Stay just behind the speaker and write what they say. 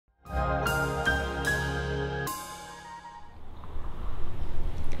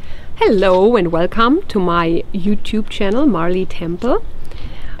Hello and welcome to my YouTube channel, Marley Temple.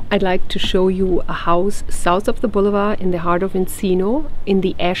 I'd like to show you a house south of the boulevard in the heart of Encino in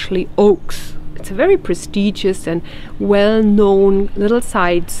the Ashley Oaks. It's a very prestigious and well-known little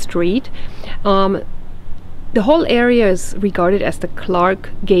side street. The whole area is regarded as the Clark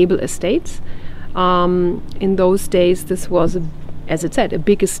Gable Estates. In those days this was, as it said, a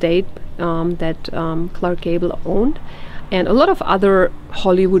big estate that Clark Gable owned. And a lot of other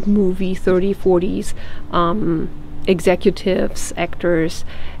Hollywood movie 30s, 40s executives, actors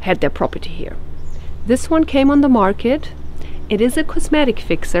had their property here. This one came on the market. It is a cosmetic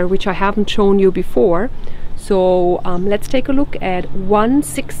fixer, which I haven't shown you before. So let's take a look at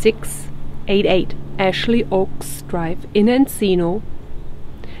 16688 Ashley Oaks Drive in Encino.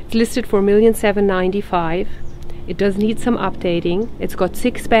 It's listed for $1,795,000. It does need some updating. It's got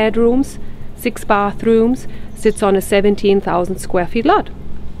 6 bedrooms, 6 bathrooms, sits on a 17,000 square feet lot.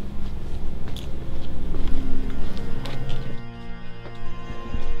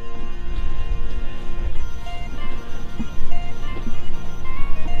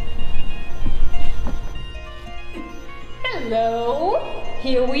 Hello,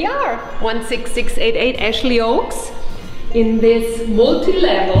 here we are, 16688 Ashley Oaks in this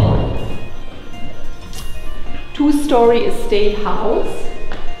multi-level 2-story estate house.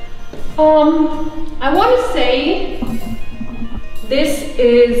 I want to say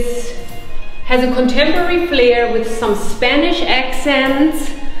this has a contemporary flair with some Spanish accents,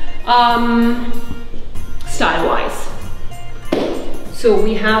 style-wise. So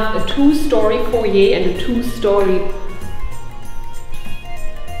we have a 2-story foyer and a 2-story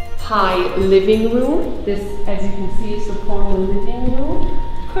high living room. This, as you can see, is the formal living room,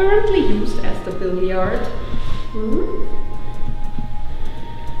 currently used as the billiard room.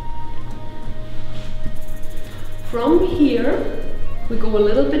 From here, we go a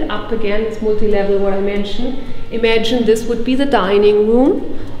little bit up again. It's multi-level, what I mentioned. Imagine this would be the dining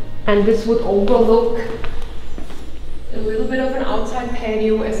room, and this would overlook a little bit of an outside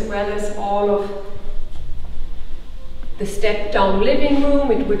patio, as well as all of the step-down living room.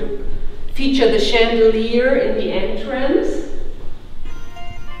 It would feature the chandelier in the entrance.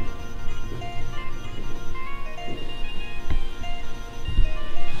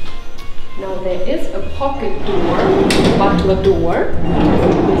 Now there is a pocket door, butler door.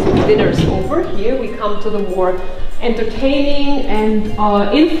 So dinner's over. Here we come to the more entertaining and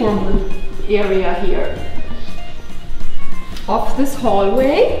informal area here. Off this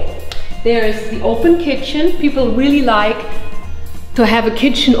hallway, there is the open kitchen. People really like to have a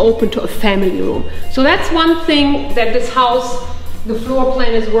kitchen open to a family room. So that's one thing that this house, the floor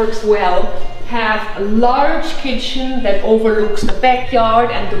plan works well. Have a large kitchen that overlooks the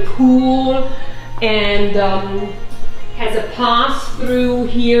backyard and the pool, and has a pass through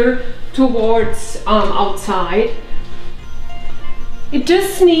here towards outside. It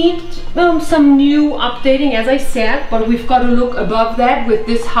does need some new updating, as I said, but we've got to look above that with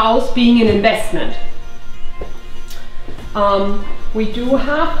this house being an investment. We do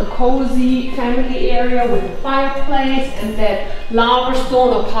have a cozy family area with a fireplace and that lava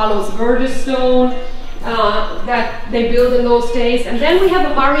stone or Palos Verdes stone that they built in those days. And then we have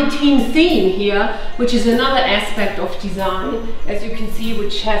a maritime theme here, which is another aspect of design, as you can see,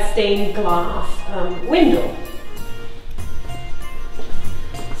 which has stained glass window.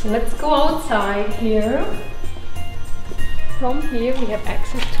 So let's go outside here. From here we have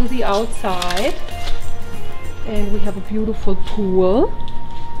access to the outside. And we have a beautiful pool.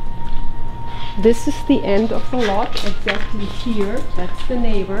 This is the end of the lot, exactly here. That's the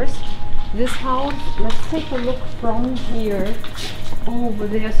neighbors. This house, let's take a look from here over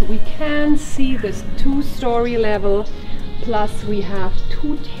there so we can see this 2-story level. Plus we have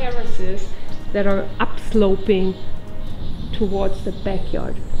 2 terraces that are upsloping towards the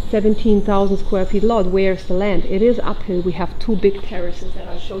backyard. 17,000 square feet lot. Where's the land? It is uphill. We have 2 big terraces that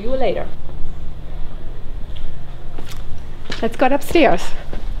I'll show you later. Let's go upstairs.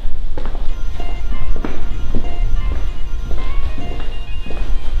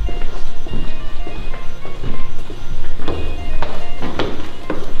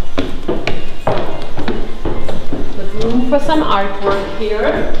 There's room for some artwork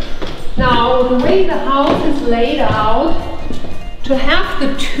here. Now, the way the house is laid out, to have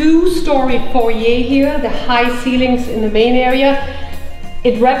the 2-story foyer here, the high ceilings in the main area,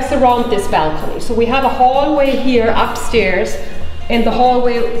 it wraps around this balcony. So we have a hallway here upstairs, and the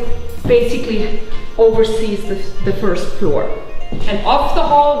hallway basically oversees the first floor. And off the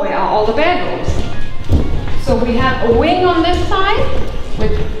hallway are all the bedrooms. So we have a wing on this side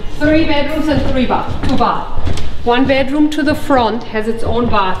with 3 bedrooms and 2 baths. One bedroom to the front has its own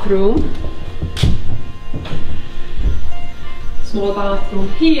bathroom. Small bathroom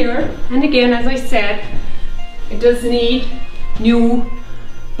here. And again, as I said, it does need new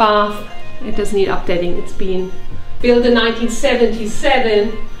bath. It does need updating. It's been built in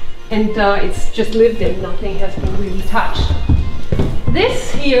 1977 and it's just lived in. Nothing has been really touched.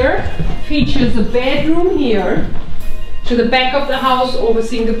 This here features a bedroom here to the back of the house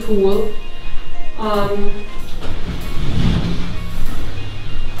overseeing the pool.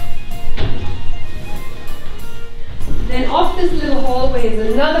 Then off this little hallway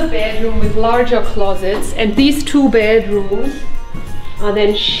is another bedroom with larger closets, and these two bedrooms are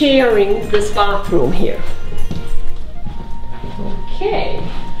then sharing this bathroom here. Okay,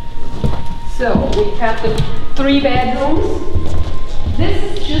 so we have the 3 bedrooms. This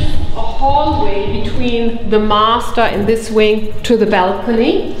is just a hallway between the master and this wing to the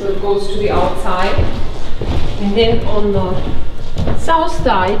balcony, so it goes to the outside. And then on the south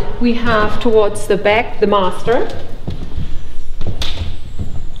side we have towards the back the master.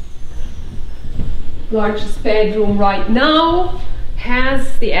 Largest bedroom right now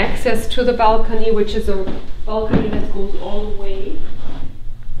has the access to the balcony, which is a balcony that goes all the way.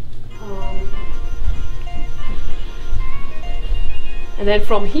 And then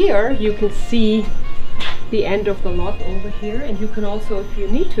from here you can see the end of the lot over here, and you can also, if you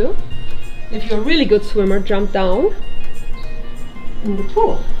need to, if you're a really good swimmer, jump down in the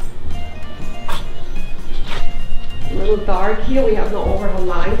pool. A little dark here, we have no overhead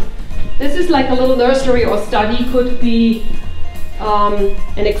light. This is like a little nursery or study, could be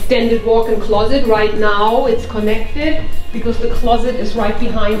an extended walk-in closet. Right now it's connected because the closet is right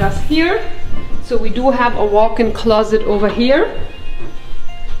behind us here. So we do have a walk-in closet over here.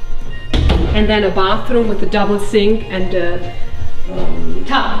 And then a bathroom with a double sink and a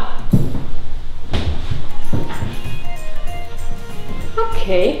tub.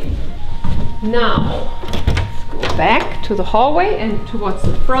 Okay, now let's go back to the hallway and towards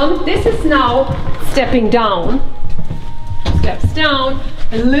the front. This is now stepping down. Steps down,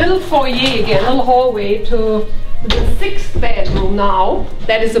 a little foyer again, a little hallway to the 6th bedroom now.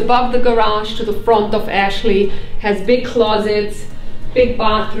 That is above the garage to the front of Ashley. Has big closets, big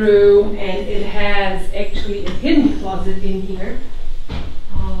bathroom, and it has actually a hidden closet in here.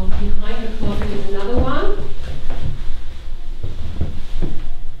 Behind the closet is another one.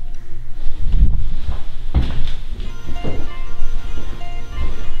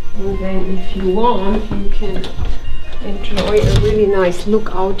 And then if you want, you can enjoy a really nice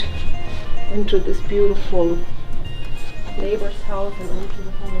look out into this beautiful neighbor's house and onto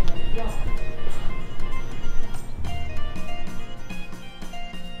the whole yard.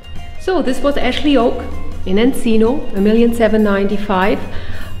 So this was Ashley Oak in Encino, $1,795,000.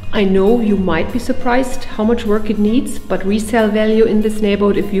 I know you might be surprised how much work it needs, but resale value in this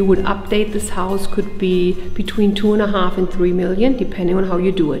neighborhood, if you would update this house, could be between 2.5 and 3 million, depending on how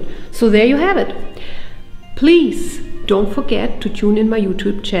you do it. So there you have it. Please don't forget to tune in my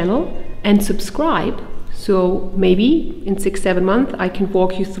YouTube channel and subscribe. So maybe in 6-7 months I can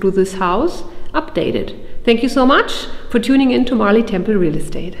walk you through this house updated. Thank you so much for tuning in to Marley Temple Real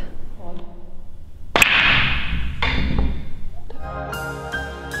Estate.